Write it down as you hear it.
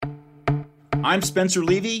I'm Spencer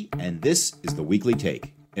Levy, and this is The Weekly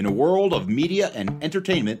Take. In a world of media and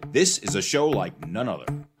entertainment, this is a show like none other.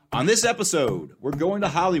 On this episode, we're going to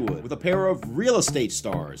Hollywood with a pair of real estate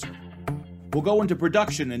stars. We'll go into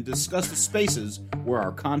production and discuss the spaces where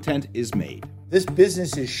our content is made. This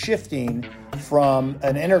business is shifting from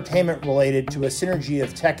an entertainment related to a synergy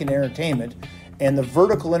of tech and entertainment. And the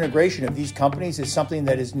vertical integration of these companies is something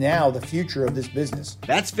that is now the future of this business.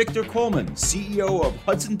 That's Victor Coleman, CEO of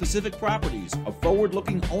Hudson Pacific Properties, a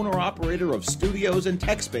forward-looking owner-operator of studios and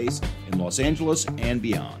tech space in Los Angeles and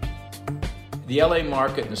beyond. The LA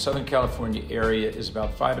market in the Southern California area is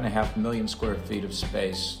about 5.5 million square feet of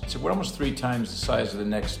space. So we're almost 3 times the size of the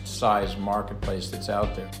next size marketplace that's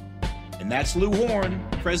out there. And that's Lou Horne,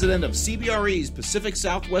 president of CBRE's Pacific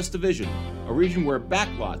Southwest Division, a region where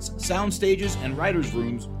backlots, sound stages, and writers'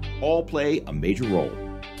 rooms all play a major role.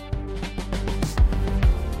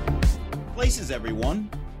 Places,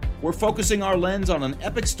 everyone. We're focusing our lens on an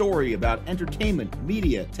epic story about entertainment,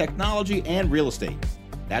 media, technology, and real estate.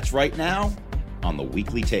 That's right now on The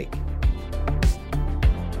Weekly Take.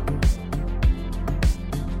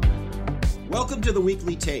 Welcome to The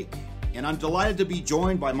Weekly Take. And I'm delighted to be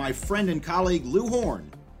joined by my friend and colleague, Lou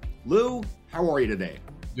Horne. Lou, how are you today?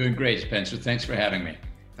 Doing great, Spencer. Thanks for having me.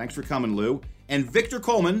 Thanks for coming, Lou. And Victor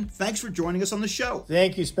Coleman, thanks for joining us on the show.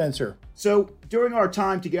 Thank you, Spencer. So during our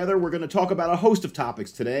time together, we're going to talk about a host of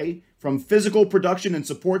topics today, from physical production and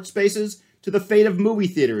support spaces to the fate of movie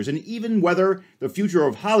theaters, and even whether the future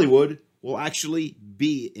of Hollywood will actually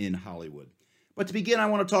be in Hollywood. But to begin, I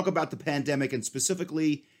want to talk about the pandemic and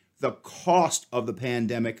specifically the cost of the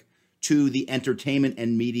pandemic to the entertainment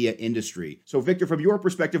and media industry. So Victor, from your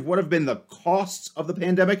perspective, what have been the costs of the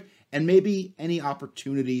pandemic and maybe any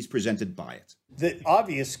opportunities presented by it? The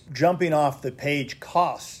obvious jumping off the page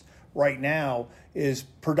costs right now is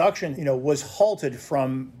production, was halted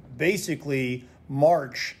from basically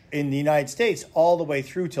March in the United States all the way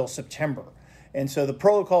through till September. And so the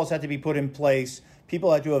protocols had to be put in place.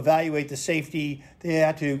 People had to evaluate the safety. They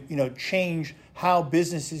had to, change how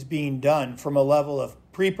business is being done from a level of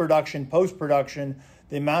pre-production, post-production,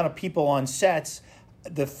 the amount of people on sets,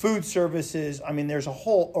 the food services. I mean, there's a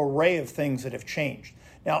whole array of things that have changed.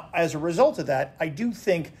 Now, as a result of that, I do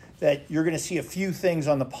think that you're going to see a few things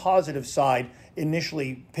on the positive side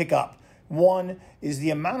initially pick up. One is the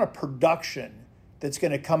amount of production that's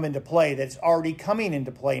going to come into play, that's already coming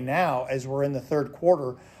into play now as we're in the third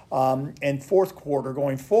quarter and fourth quarter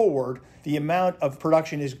going forward. The amount of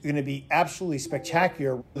production is going to be absolutely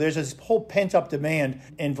spectacular. There's this whole pent-up demand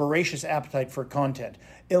and voracious appetite for content.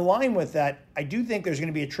 In line with that, I do think there's going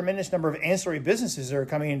to be a tremendous number of ancillary businesses that are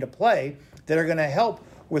coming into play that are going to help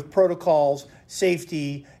with protocols,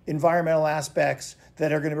 safety, environmental aspects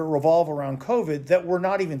that are going to revolve around COVID that were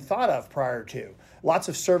not even thought of prior to. Lots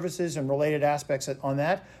of services and related aspects on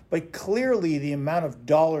that, but clearly the amount of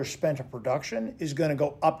dollars spent on production is going to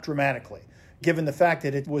go up dramatically, given the fact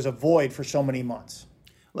that it was a void for so many months.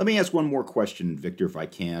 Let me ask one more question, Victor, if I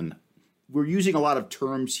can. We're using a lot of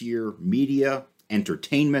terms here: media,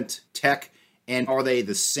 entertainment, tech, and are they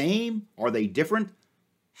the same? Are they different?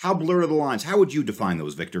 How blurred are the lines? How would you define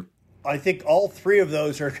those, Victor? I think all three of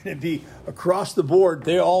those are going to be across the board.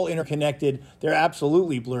 They're all interconnected. They're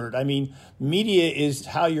absolutely blurred. I mean, media is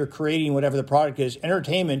how you're creating whatever the product is.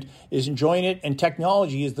 Entertainment is enjoying it, and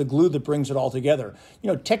technology is the glue that brings it all together.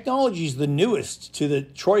 Technology is the newest to the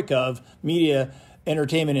troika of media,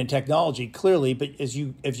 entertainment, and technology, clearly. But as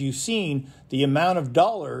you've seen, the amount of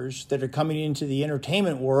dollars that are coming into the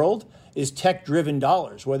entertainment world is tech-driven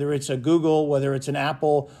dollars, whether it's a Google, whether it's an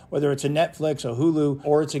Apple, whether it's a Netflix, a Hulu,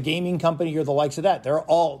 or it's a gaming company or the likes of that. They're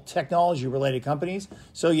all technology-related companies.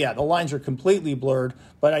 So yeah, the lines are completely blurred,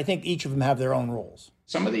 but I think each of them have their own roles.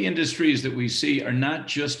 Some of the industries that we see are not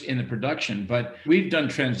just in the production, but we've done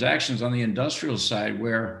transactions on the industrial side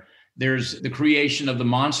where there's the creation of the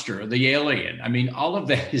monster, the alien. I mean, all of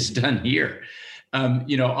that is done here.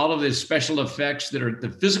 All of the special effects that are the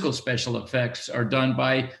physical special effects are done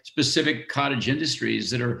by specific cottage industries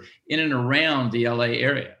that are in and around the LA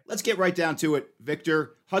area. Let's get right down to it,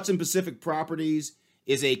 Victor. Hudson Pacific Properties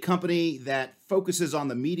is a company that focuses on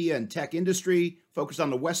the media and tech industry, focused on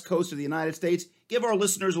the West Coast of the United States. Give our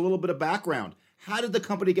listeners a little bit of background. How did the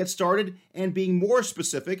company get started? And being more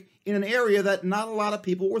specific, in an area that not a lot of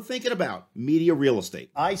people were thinking about, media real estate.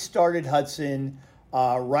 I started Hudson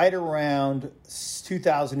right around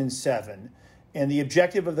 2007. And the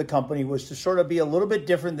objective of the company was to sort of be a little bit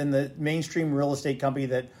different than the mainstream real estate company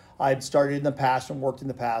that I'd started in the past and worked in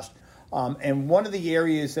the past. And one of the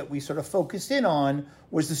areas that we sort of focused in on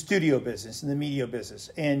was the studio business and the media business.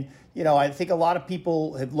 And, I think a lot of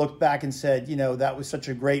people have looked back and said, that was such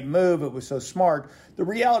a great move. It was so smart. The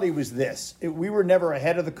reality was this. We were never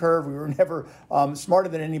ahead of the curve. We were never smarter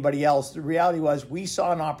than anybody else. The reality was we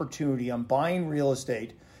saw an opportunity on buying real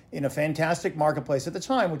estate in a fantastic marketplace at the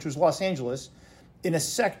time, which was Los Angeles, in a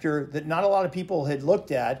sector that not a lot of people had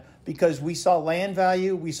looked at, because we saw land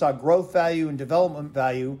value, we saw growth value and development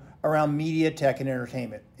value around media, tech, and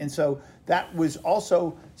entertainment. And so that was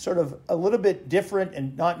also sort of a little bit different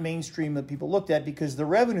and not mainstream that people looked at, because the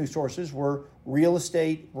revenue sources were real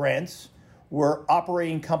estate rents, were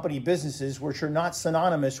operating company businesses, which are not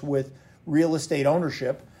synonymous with real estate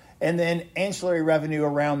ownership, and then ancillary revenue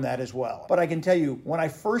around that as well. But I can tell you, when I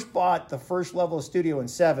first bought the first level of studio in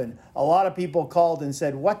 7, a lot of people called and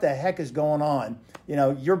said, what the heck is going on?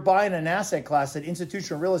 You're buying an asset class that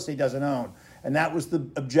institutional real estate doesn't own. And that was the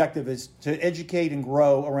objective, is to educate and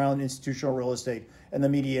grow around institutional real estate and the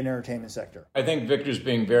media and entertainment sector. I think Victor's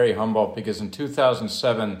being very humble, because in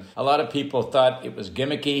 2007, a lot of people thought it was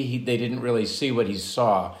gimmicky. They didn't really see what he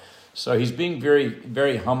saw. So he's being very,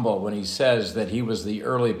 very humble when he says that he was the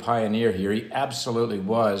early pioneer here. He absolutely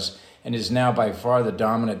was, and is now by far the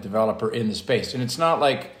dominant developer in the space. And it's not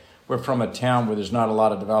like we're from a town where there's not a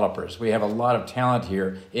lot of developers. We have a lot of talent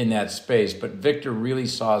here in that space, but Victor really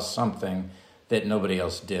saw something that nobody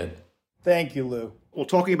else did. Thank you, Lou. Well,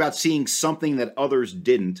 talking about seeing something that others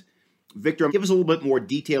didn't, Victor, give us a little bit more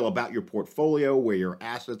detail about your portfolio, where your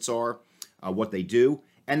assets are, what they do.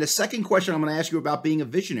 And the second question I'm going to ask you about being a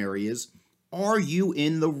visionary is, are you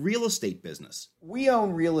in the real estate business? We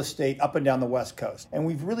own real estate up and down the West Coast, and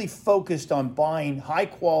we've really focused on buying high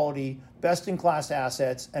quality, best-in-class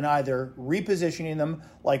assets and either repositioning them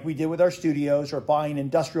like we did with our studios, or buying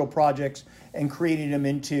industrial projects and creating them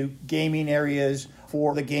into gaming areas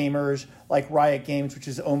for the gamers, like Riot Games, which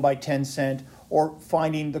is owned by Tencent, or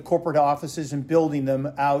finding the corporate offices and building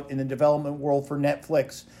them out in the development world for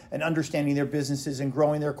Netflix, and understanding their businesses and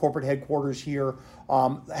growing their corporate headquarters here.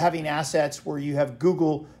 Having assets where you have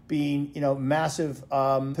Google being, massive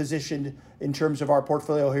positioned in terms of our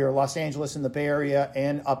portfolio here in Los Angeles, in the Bay Area,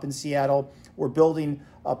 and up in Seattle. We're building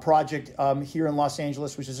a project here in Los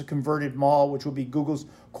Angeles, which is a converted mall, which will be Google's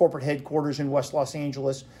corporate headquarters in West Los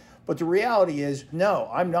Angeles. But the reality is, no,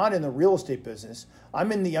 I'm not in the real estate business.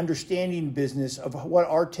 I'm in the understanding business of what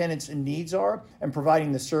our tenants' and needs are and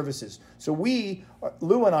providing the services. So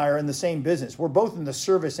Lou and I are in the same business. We're both in the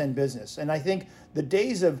service end business. And I think the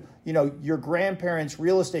days of, your grandparents'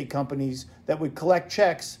 real estate companies that would collect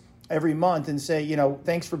checks every month and say,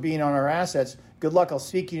 thanks for being on our assets. Good luck. I'll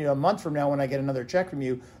speak to you a month from now when I get another check from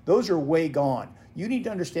you. Those are way gone. You need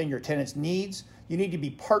to understand your tenants' needs. You need to be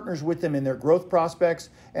partners with them in their growth prospects.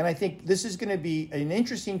 And I think this is going to be an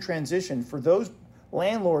interesting transition for those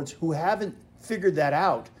landlords who haven't figured that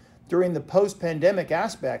out during the post-pandemic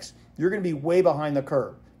aspects. You're going to be way behind the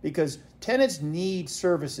curve, because tenants need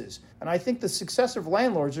services. And I think the successive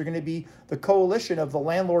landlords are going to be the coalition of the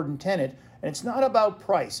landlord and tenant. And it's not about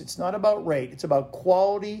price. It's not about rate. It's about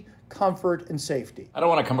quality, comfort, and safety. I don't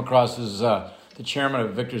want to come across as the chairman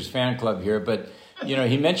of Victor's fan club here, but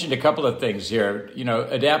he mentioned a couple of things here.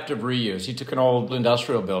 Adaptive reuse. He took an old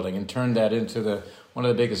industrial building and turned that into one of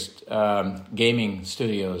the biggest gaming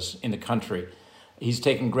studios in the country. He's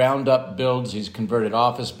taken ground up builds. He's converted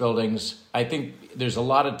office buildings. I think there's a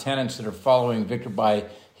lot of tenants that are following Victor by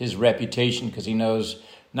his reputation, because he knows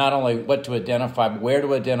not only what to identify, but where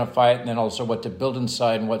to identify it, and then also what to build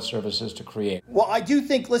inside and what services to create. Well, I do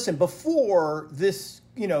think, listen, before this,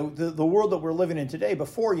 the world that we're living in today,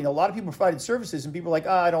 before, a lot of people provided services and people are like,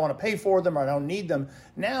 I don't want to pay for them, or I don't need them.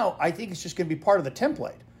 Now, I think it's just going to be part of the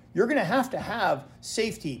template. You're going to have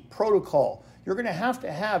safety protocol. You're going to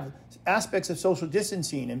have aspects of social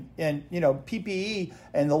distancing and PPE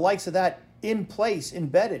and the likes of that in place,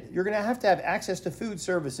 embedded. You're going to have access to food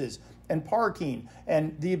services and parking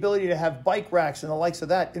and the ability to have bike racks and the likes of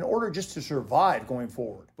that in order just to survive going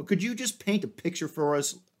forward. But could you just paint a picture for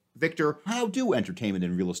us, Victor? How do entertainment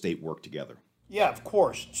and real estate work together? Yeah, of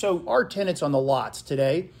course. So our tenants on the lots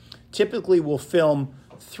today typically will film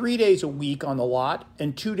 3 days a week on the lot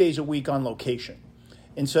and 2 days a week on location.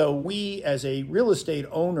 And so we, as a real estate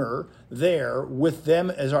owner there, with them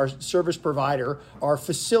as our service provider, are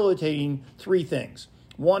facilitating three things.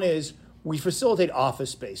 One is we facilitate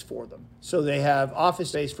office space for them. So they have office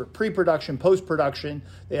space for pre-production, post-production.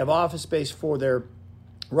 They have office space for their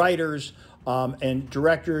writers and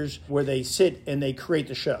directors, where they sit and they create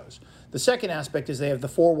the shows. The second aspect is they have the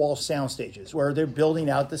four-wall sound stages where they're building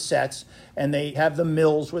out the sets, and they have the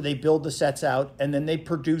mills where they build the sets out, and then they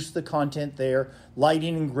produce the content there,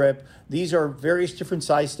 lighting and grip. These are various different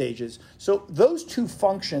size stages. So those two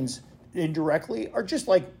functions indirectly are just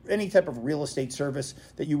like any type of real estate service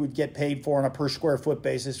that you would get paid for on a per square foot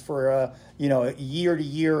basis for a year to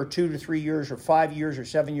year or 2 to 3 years or 5 years or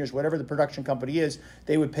 7 years, whatever the production company is,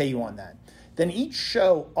 they would pay you on that. Then each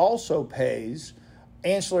show also pays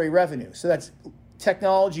ancillary revenue. So that's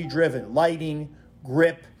technology driven, lighting,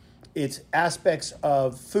 grip, it's aspects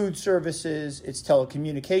of food services, it's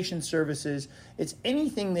telecommunication services, it's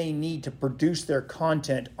anything they need to produce their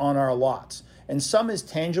content on our lots. And some is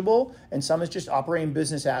tangible and some is just operating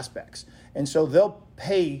business aspects. And so they'll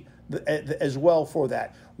pay as well for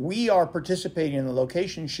that. We are participating in the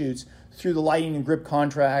location shoots through the lighting and grip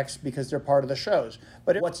contracts because they're part of the shows.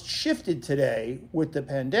 But what's shifted today with the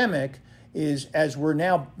pandemic is as we're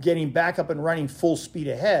now getting back up and running full speed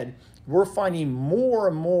ahead, we're finding more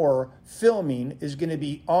and more filming is going to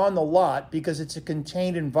be on the lot because it's a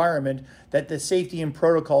contained environment that the safety and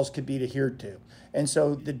protocols could be adhered to. And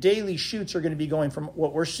so the daily shoots are going to be going from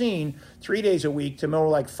what we're seeing 3 days a week to more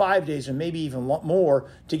like 5 days and maybe even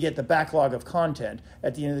more to get the backlog of content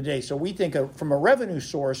at the end of the day. So we think from a revenue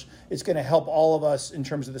source, it's going to help all of us in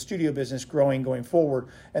terms of the studio business growing going forward.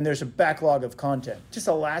 And there's a backlog of content. Just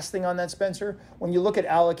a last thing on that, Spencer, when you look at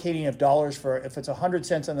allocating of dollars for, if it's 100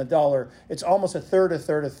 cents on the dollar, it's almost a third, a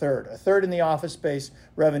third, a third. A third in the office space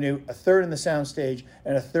revenue, a third in the soundstage,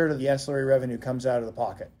 and a third of the ancillary revenue comes out of the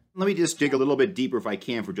pocket. Let me just dig a little bit deeper if I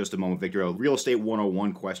can for just a moment, Victor. A real estate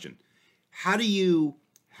 101 question. How do you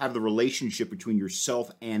have the relationship between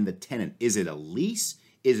yourself and the tenant? Is it a lease?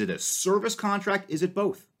 Is it a service contract? Is it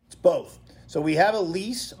both? It's both. So we have a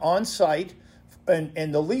lease on site,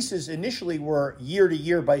 and the leases initially were year to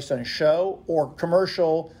year based on show or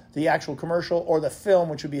commercial, the actual commercial, or the film,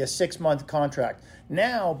 which would be a 6-month contract.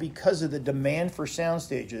 Now, because of the demand for sound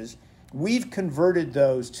stages, we've converted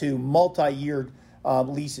those to multi-year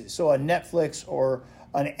leases. So a Netflix or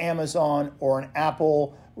an Amazon or an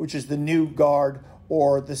Apple, which is the new guard,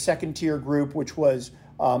 or the second tier group, which was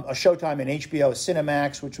a Showtime and HBO,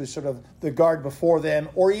 Cinemax, which was sort of the guard before them,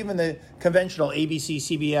 or even the conventional ABC,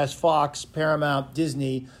 CBS, Fox, Paramount,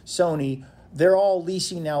 Disney, Sony. They're all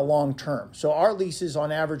leasing now long term. So our leases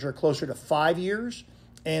on average are closer to 5 years,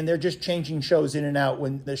 and they're just changing shows in and out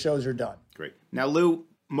when the shows are done. Great. Now, Lou,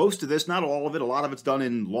 most of this, not all of it, a lot of it's done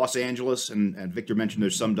in Los Angeles, and Victor mentioned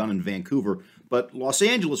there's some done in Vancouver, but Los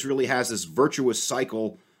Angeles really has this virtuous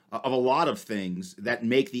cycle of a lot of things that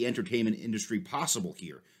make the entertainment industry possible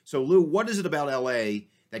here. So, Lou, what is it about LA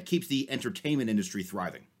that keeps the entertainment industry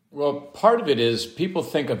thriving? Well, part of it is people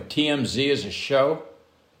think of TMZ as a show.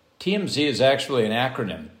 TMZ is actually an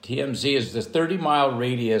acronym. TMZ is the 30-mile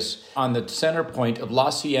radius on the center point of La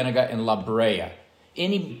Cienega and La Brea.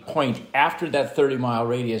 Any point after that 30-mile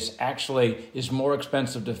radius actually is more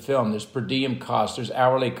expensive to film. There's per diem costs, there's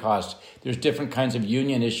hourly costs, there's different kinds of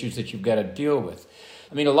union issues that you've got to deal with.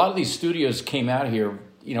 I mean, a lot of these studios came out here,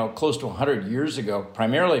 close to 100 years ago,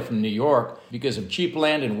 primarily from New York because of cheap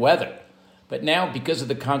land and weather. But now, because of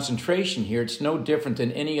the concentration here, it's no different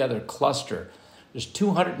than any other cluster. There's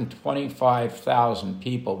 225,000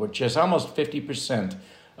 people, which is almost 50%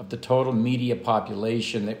 of the total media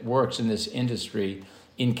population that works in this industry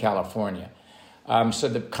in California. So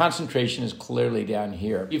the concentration is clearly down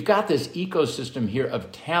here. You've got this ecosystem here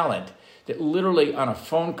of talent that literally on a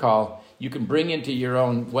phone call you can bring into your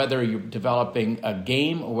own, whether you're developing a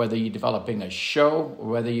game or whether you're developing a show or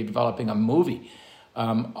whether you're developing a movie.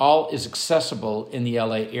 All is accessible in the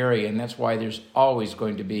LA area, and that's why there's always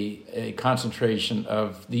going to be a concentration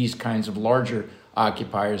of these kinds of larger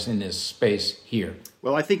occupiers in this space here.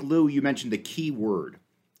 Well, I think, Lou, you mentioned a key word,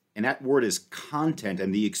 and that word is content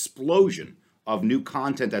and the explosion of new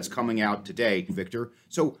content that's coming out today, Victor.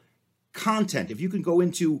 So content, if you can go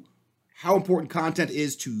into how important content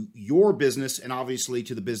is to your business and obviously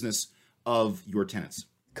to the business of your tenants.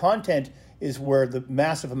 Content is where the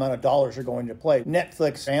massive amount of dollars are going to play.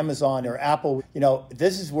 Netflix, Amazon, or Apple,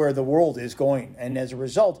 this is where the world is going. And as a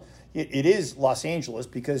result, it is Los Angeles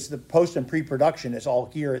because the post and pre-production is all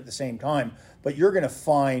here at the same time. But you're going to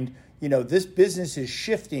find, this business is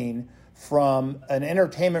shifting from an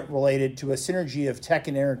entertainment related to a synergy of tech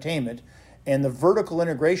and entertainment. And the vertical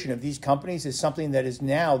integration of these companies is something that is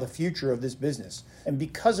now the future of this business. And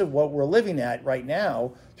because of what we're living at right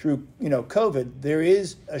now through, COVID, there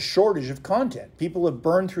is a shortage of content. People have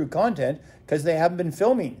burned through content because they haven't been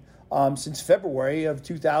filming since February of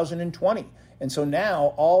 2020. And so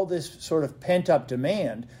now all this sort of pent-up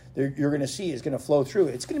demand you're going to see is going to flow through.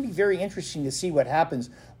 It's going to be very interesting to see what happens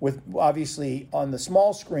with, obviously, on the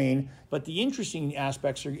small screen. But the interesting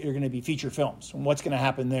aspects are going to be feature films and what's going to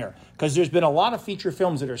happen there. Because there's been a lot of feature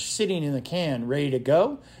films that are sitting in the can ready to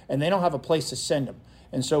go, and they don't have a place to send them.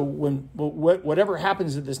 And so whatever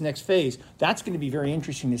happens at this next phase, that's going to be very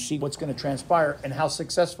interesting to see what's going to transpire and how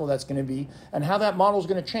successful that's going to be and how that model is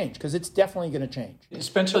going to change, because it's definitely going to change.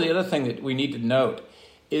 Spencer, the other thing that we need to note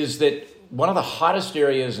is that one of the hottest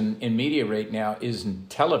areas in media right now is in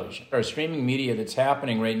television, or streaming media that's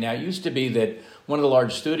happening right now. It used to be that one of the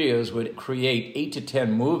large studios would create 8 to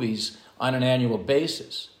 10 movies on an annual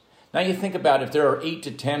basis. Now you think about if there are 8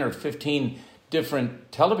 to 10 or 15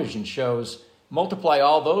 different television shows, multiply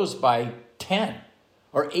all those by 10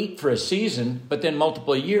 or 8 for a season, but then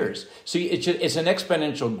multiple years. So it's an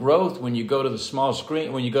exponential growth when you go to the small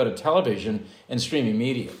screen, when you go to television and streaming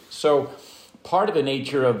media. So part of the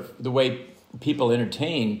nature of the way people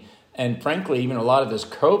entertain, and frankly, even a lot of this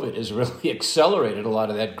COVID has really accelerated a lot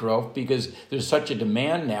of that growth because there's such a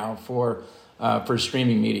demand now for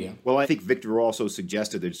streaming media. Well, I think Victor also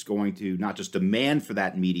suggested that it's going to not just demand for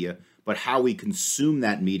that media, but how we consume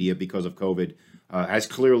that media because of COVID has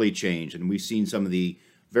clearly changed. And we've seen some of the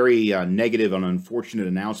very negative and unfortunate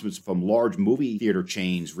announcements from large movie theater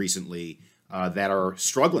chains recently that are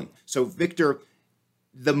struggling. So, Victor,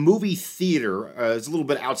 the movie theater is a little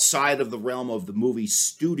bit outside of the realm of the movie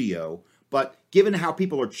studio, but given how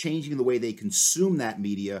people are changing the way they consume that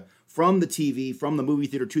media from the TV, from the movie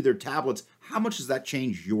theater to their tablets, how much does that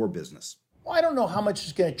change your business? Well, I don't know how much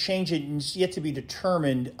is going to change it, and it's yet to be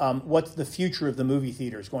determined what's the future of the movie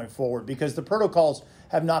theaters going forward, because the protocols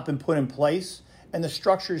have not been put in place and the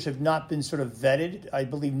structures have not been sort of vetted. I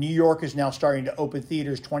believe New York is now starting to open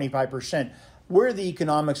theaters 25%. Where are the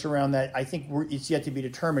economics around that? I think it's yet to be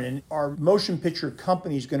determined. And are motion picture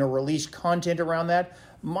companies going to release content around that?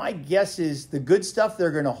 My guess is the good stuff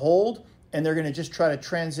they're going to hold, and they're going to just try to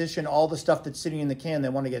transition all the stuff that's sitting in the can they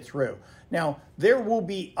want to get through. Now, there will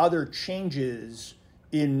be other changes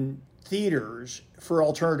in theaters for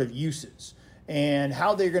alternative uses. And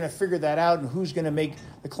how they're going to figure that out and who's going to make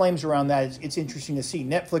the claims around that, it's interesting to see.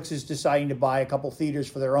 Netflix is deciding to buy a couple theaters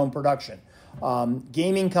for their own production.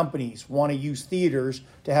 Gaming companies want to use theaters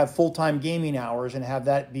to have full-time gaming hours and have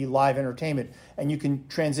that be live entertainment. And you can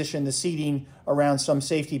transition the seating around some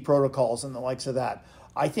safety protocols and the likes of that.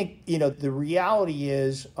 I think, the reality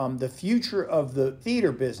is the future of the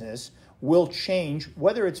theater business will change.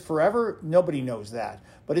 Whether it's forever, nobody knows that.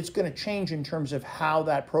 But it's going to change in terms of how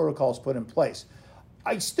that protocol is put in place.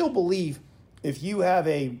 I still believe if you have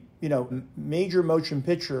a, major motion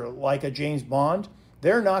picture like a James Bond,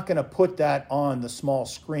 they're not going to put that on the small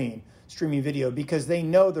screen, streaming video, because they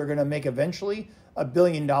know they're going to make eventually $1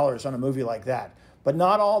 billion on a movie like that. But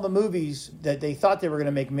not all the movies that they thought they were going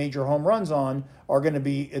to make major home runs on are going to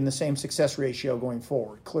be in the same success ratio going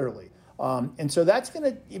forward, clearly. And so that's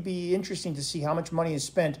going to be interesting to see how much money is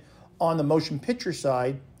spent on the motion picture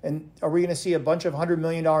side. And are we going to see a bunch of $100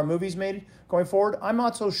 million movies made going forward? I'm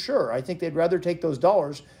not so sure. I think they'd rather take those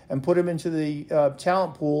dollars and put them into the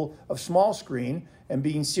talent pool of small screen and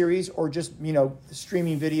being series or just,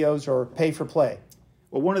 streaming videos or pay for play.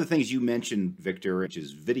 Well, one of the things you mentioned, Victor, which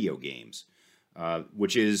is video games,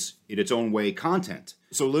 which is in its own way content.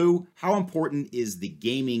 So, Lou, how important is the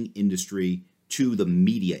gaming industry to the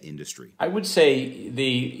media industry? I would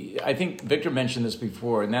say I think Victor mentioned this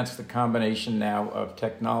before, and that's the combination now of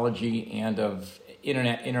technology and of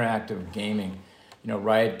interactive gaming.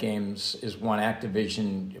 Riot Games is one,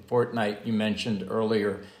 Activision, Fortnite you mentioned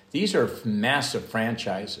earlier. These are massive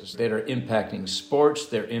franchises that are impacting sports,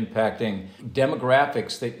 they're impacting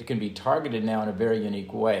demographics that can be targeted now in a very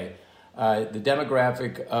unique way. The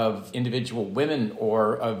demographic of individual women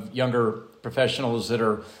or of younger professionals that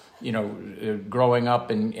are growing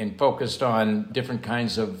up and focused on different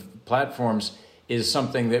kinds of platforms is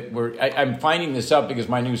something that I'm finding this out because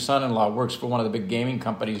my new son-in-law works for one of the big gaming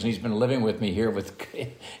companies, and he's been living with me here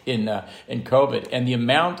in COVID. And the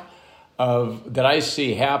amount that I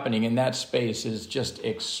see happening in that space is just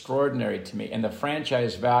extraordinary to me. And the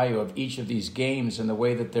franchise value of each of these games and the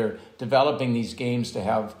way that they're developing these games to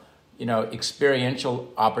have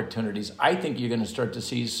experiential opportunities. I think you're going to start to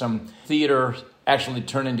see some theater actually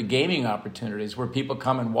turn into gaming opportunities where people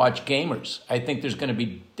come and watch gamers. I think there's going to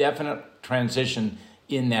be definite transition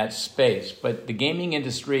in that space. But the gaming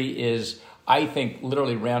industry is, I think,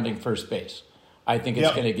 literally rounding first base. I think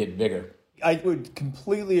it's going to get bigger. I would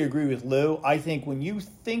completely agree with Lou. I think when you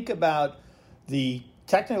think about the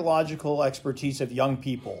technological expertise of young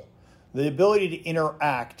people, the ability to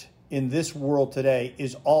interact in this world today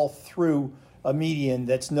is all through a medium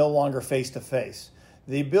that's no longer face-to-face.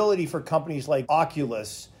 The ability for companies like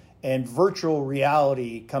Oculus and virtual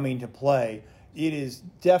reality coming to play, it is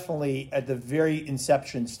definitely at the very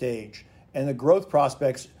inception stage. And the growth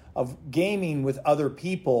prospects of gaming with other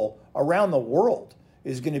people around the world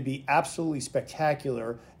is going to be absolutely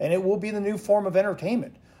spectacular, and it will be the new form of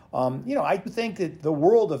entertainment. I think that the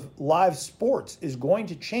world of live sports is going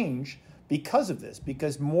to change because of this,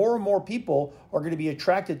 because more and more people are going to be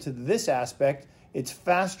attracted to this aspect. It's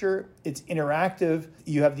faster, it's interactive,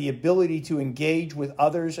 you have the ability to engage with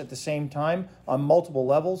others at the same time on multiple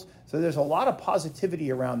levels. So there's a lot of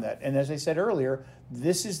positivity around that. And as I said earlier,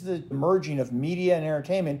 this is the merging of media and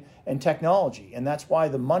entertainment and technology. And that's why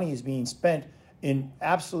the money is being spent in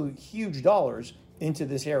absolute huge dollars into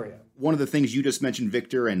this area. One of the things you just mentioned,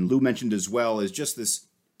 Victor, and Lou mentioned as well, is just this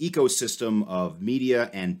ecosystem of media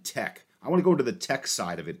and tech. I want to go to the tech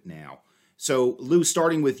side of it now. So, Lou,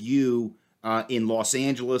 starting with you in Los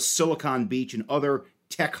Angeles, Silicon Beach, and other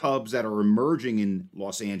tech hubs that are emerging in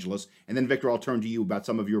Los Angeles. And then, Victor, I'll turn to you about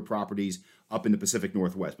some of your properties up in the Pacific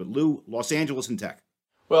Northwest. But, Lou, Los Angeles and tech.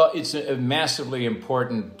 Well, it's a massively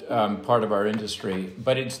important part of our industry,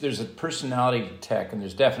 but there's a personality to tech, and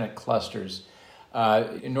there's definite clusters.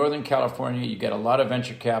 In Northern California, you get a lot of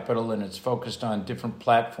venture capital, and it's focused on different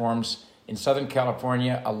platforms. In Southern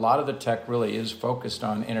California, a lot of the tech really is focused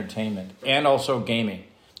on entertainment and also gaming.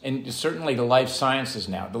 And certainly the life sciences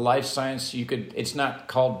now. The life science, it's not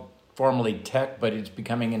called formally tech, but it's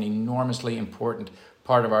becoming an enormously important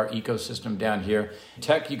part of our ecosystem down here.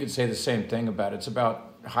 Tech, you could say the same thing about. It's about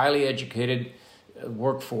highly educated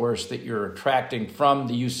workforce that you're attracting from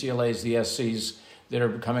the UCLAs, the SCs that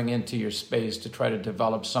are coming into your space to try to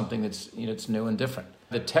develop something that's it's new and different.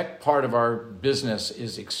 The tech part of our business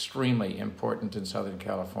is extremely important in Southern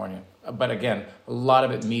California. But again, a lot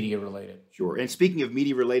of it media related. Sure. And speaking of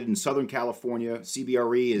media related in Southern California,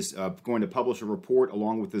 CBRE is going to publish a report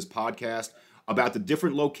along with this podcast about the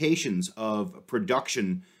different locations of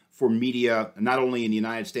production for media, not only in the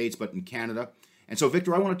United States, but in Canada. And so,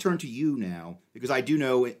 Victor, I want to turn to you now, because I do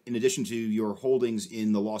know, in addition to your holdings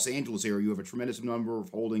in the Los Angeles area, you have a tremendous number of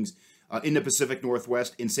holdings in the Pacific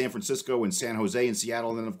Northwest, in San Francisco, in San Jose, in Seattle,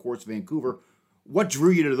 and then, of course, Vancouver. What drew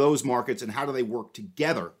you to those markets, and how do they work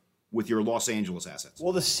together with your Los Angeles assets?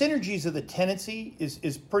 Well, the synergies of the tenancy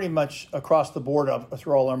is pretty much across the board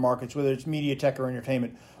through all our markets, whether it's media, tech, or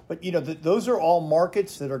entertainment. But, those are all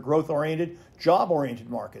markets that are growth-oriented, job-oriented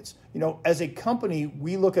markets. As a company,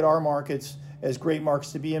 we look at our markets as great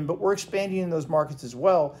markets to be in, but we're expanding in those markets as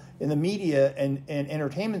well. In the media and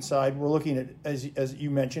entertainment side, we're looking at, as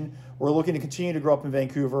you mentioned, we're looking to continue to grow up in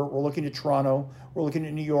Vancouver, we're looking at Toronto, we're looking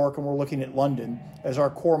at New York, and we're looking at London as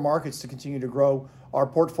our core markets to continue to grow our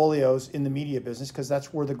portfolios in the media business, because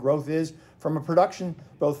that's where the growth is from a production,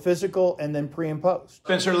 both physical and then pre and post.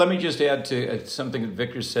 Spencer, let me just add to something that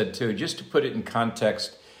Victor said too, just to put it in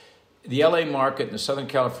context. The LA market in the Southern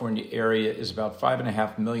California area is about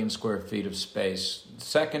 5.5 million square feet of space.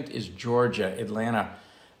 Second is Georgia, Atlanta,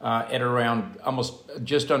 at around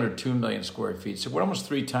just under 2 million square feet. So we're almost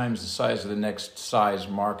 3 times the size of the next size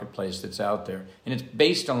marketplace that's out there. And it's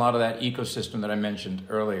based on a lot of that ecosystem that I mentioned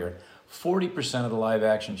earlier. 40% of the live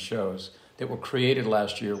action shows that were created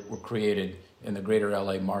last year were created in the greater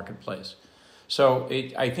LA marketplace. So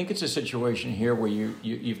I think it's a situation here where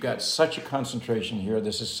you've got such a concentration here.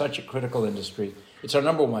 This is such a critical industry. It's our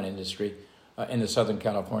number one industry in the Southern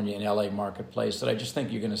California and LA marketplace that I just think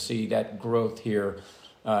you're going to see that growth here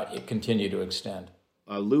continue to extend.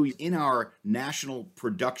 Lou, in our National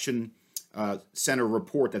Production Center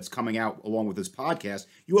report that's coming out along with this podcast,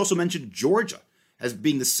 you also mentioned Georgia as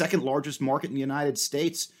being the second largest market in the United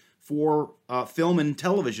States for film and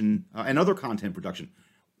television and other content production.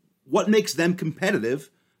 What makes them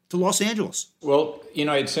competitive to Los Angeles? Well,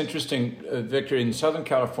 it's interesting, Victor, in Southern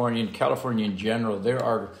California and California in general, there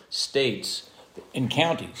are states and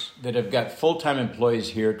counties that have got full-time employees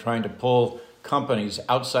here trying to pull companies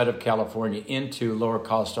outside of California into lower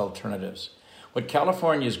cost alternatives. What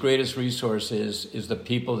California's greatest resource is the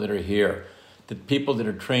people that are here, the people that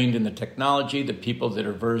are trained in the technology, the people that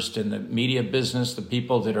are versed in the media business, the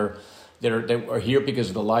people that are here because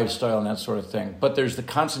of the lifestyle and that sort of thing. But there's the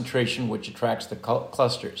concentration which attracts the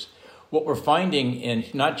clusters. What we're finding in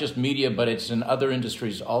not just media, but it's in other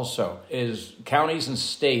industries also, is counties and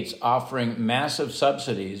states offering massive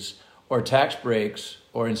subsidies or tax breaks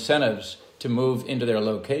or incentives to move into their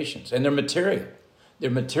locations. And they're material.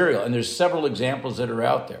 And there's several examples that are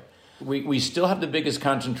out there. We still have the biggest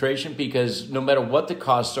concentration because no matter what the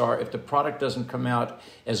costs are, if the product doesn't come out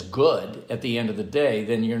as good at the end of the day,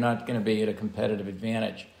 then you're not going to be at a competitive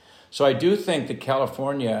advantage. So I do think that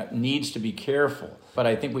California needs to be careful, but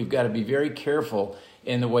I think we've got to be very careful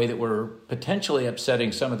in the way that we're potentially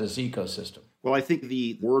upsetting some of this ecosystem. Well, I think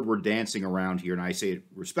the word we're dancing around here, and I say it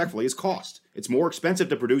respectfully, is cost. It's more expensive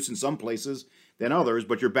to produce in some places than others,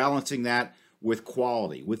 but you're balancing that with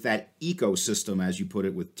quality, with that ecosystem, as you put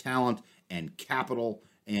it, with talent and capital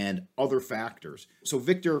and other factors. So,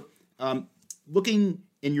 Victor, looking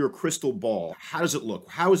in your crystal ball, how does it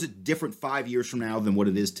look? How is it different 5 years from now than what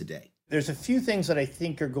it is today? There's a few things that I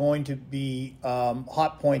think are going to be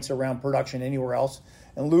hot points around production anywhere else,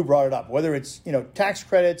 and Lou brought it up. Whether it's tax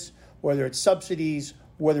credits, whether it's subsidies,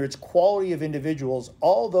 whether it's quality of individuals,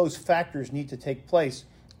 all those factors need to take place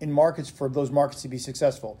in markets for those markets to be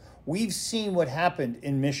successful. We've seen what happened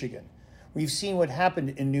in Michigan. We've seen what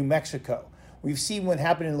happened in New Mexico. We've seen what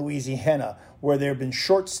happened in Louisiana, where there have been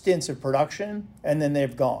short stints of production and then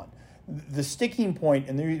they've gone. The sticking point,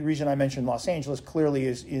 and the reason I mentioned Los Angeles clearly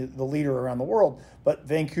is the leader around the world, but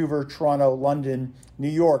Vancouver, Toronto, London, New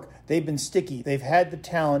York, they've been sticky. They've had the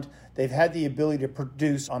talent, they've had the ability to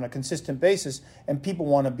produce on a consistent basis, and people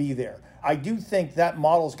want to be there. I do think that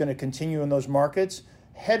model is going to continue in those markets,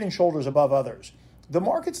 head and shoulders above others. The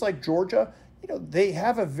markets like Georgia, they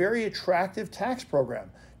have a very attractive tax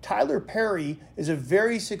program. Tyler Perry is a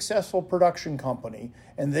very successful production company,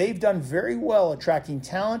 and they've done very well attracting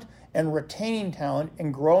talent and retaining talent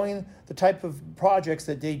and growing the type of projects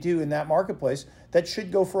that they do in that marketplace that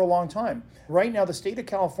should go for a long time. Right now, the state of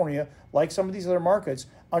California, like some of these other markets,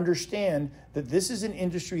 understand that this is an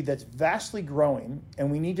industry that's vastly growing, and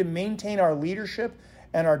we need to maintain our leadership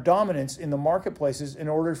and our dominance in the marketplaces in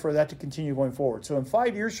order for that to continue going forward. So in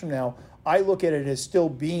 5 years from now, I look at it as still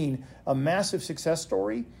being a massive success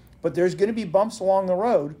story, but there's going to be bumps along the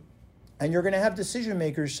road, and you're going to have decision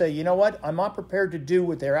makers say, you know what, I'm not prepared to do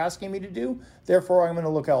what they're asking me to do, therefore I'm going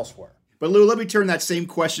to look elsewhere. But Lou, let me turn that same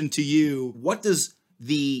question to you. What does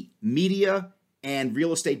the media and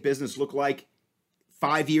real estate business look like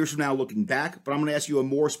 5 years from now looking back? But I'm going to ask you a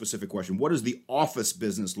more specific question. What does the office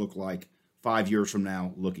business look like 5 years from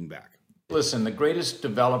now looking back? Listen, the greatest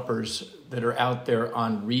developers that are out there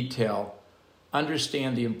on retail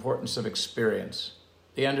understand the importance of experience.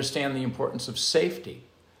 They understand the importance of safety.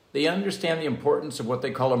 They understand the importance of what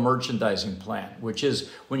they call a merchandising plan, which is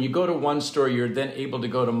when you go to one store, you're then able to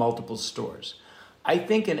go to multiple stores. I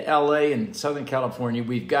think in LA and Southern California,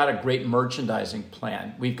 we've got a great merchandising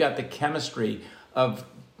plan. We've got the chemistry of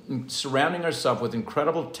surrounding ourselves with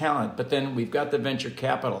incredible talent, but then we've got the venture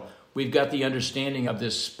capital. We've got the understanding of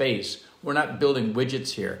this space. We're not building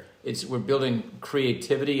widgets here. We're building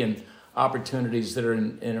creativity and opportunities that are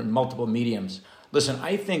in multiple mediums. Listen,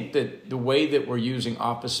 I think that the way that we're using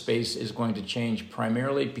office space is going to change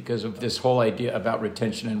primarily because of this whole idea about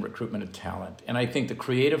retention and recruitment of talent. And I think the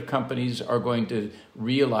creative companies are going to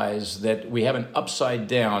realize that we have an upside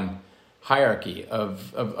down hierarchy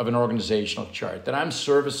of an organizational chart, that I'm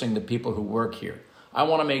servicing the people who work here. I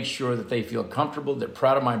want to make sure that they feel comfortable, they're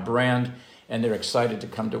proud of my brand, and they're excited to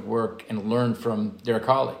come to work and learn from their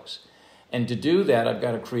colleagues. And to do that, I've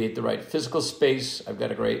got to create the right physical space, I've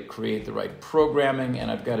got to create the right programming, and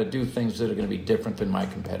I've got to do things that are going to be different than my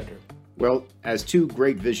competitor. Well, as two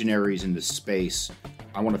great visionaries in this space,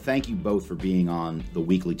 I want to thank you both for being on The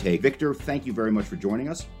Weekly Take. Victor, thank you very much for joining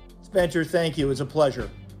us. Spencer, thank you. It's a pleasure.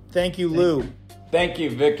 Thank you, Lou. Thank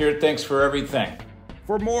you, Victor. Thanks for everything.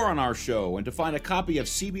 For more on our show and to find a copy of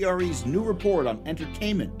CBRE's new report on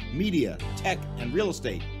entertainment, media, tech, and real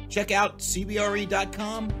estate, check out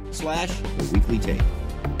cbre.com/theweeklytake.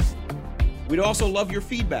 We'd also love your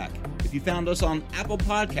feedback. If you found us on Apple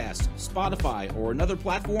Podcasts, Spotify, or another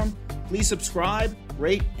platform, please subscribe,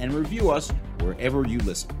 rate, and review us wherever you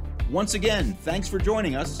listen. Once again, thanks for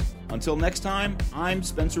joining us. Until next time, I'm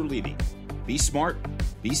Spencer Levy. Be smart,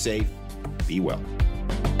 be safe, be well.